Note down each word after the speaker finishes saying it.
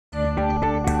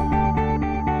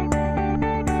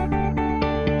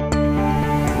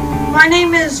My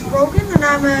name is Rogan, and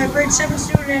I'm a grade 7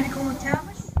 student at Ecole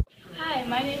McTavish. Hi,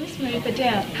 my name is Marie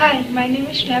Patel. Hi, my name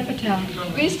is Shreya Patel.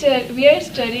 We are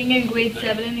studying in grade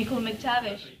 7 in Ecole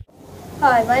McTavish.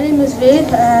 Hi, my name is Ved,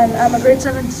 and I'm a grade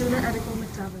 7 student at Ecole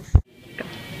McTavish.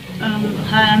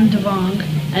 Hi, I'm Devang,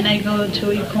 and I go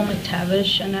to Ecole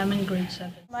McTavish, and I'm in grade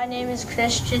 7. My name is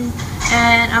Christian,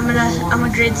 and I'm a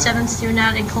grade 7 student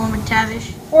at Ecole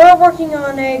McTavish. We're working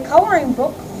on a coloring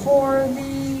book for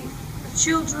the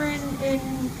children in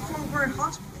former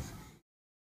hospitals.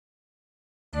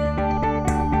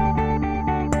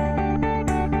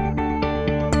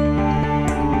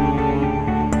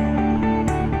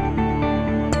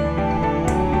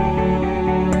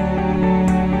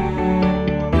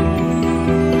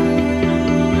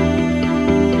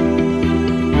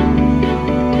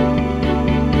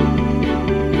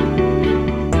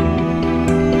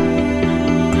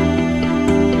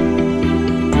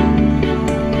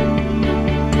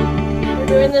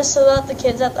 Doing this so that the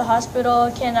kids at the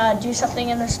hospital can do something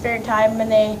in their spare time,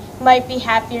 and they might be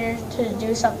happier to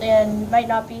do something and might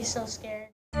not be so scared.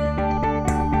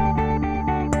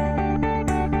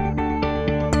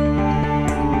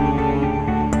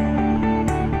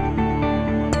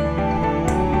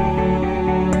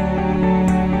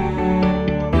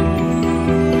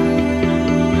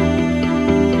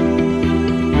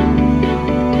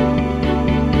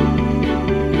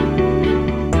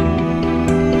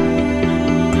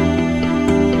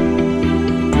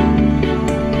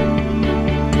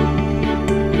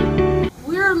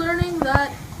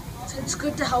 It's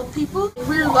good to help people.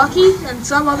 We're lucky, and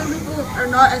some other people are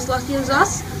not as lucky as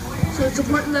us, so it's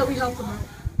important that we help them out.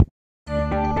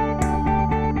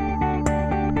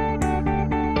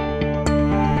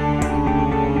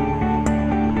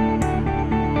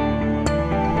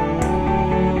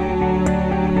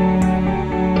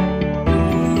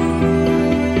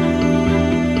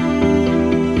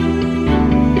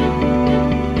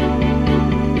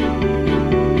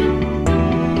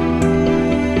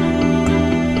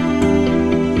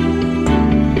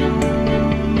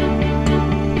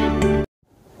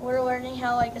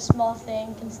 How a small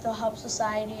thing can still help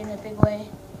society in a big way.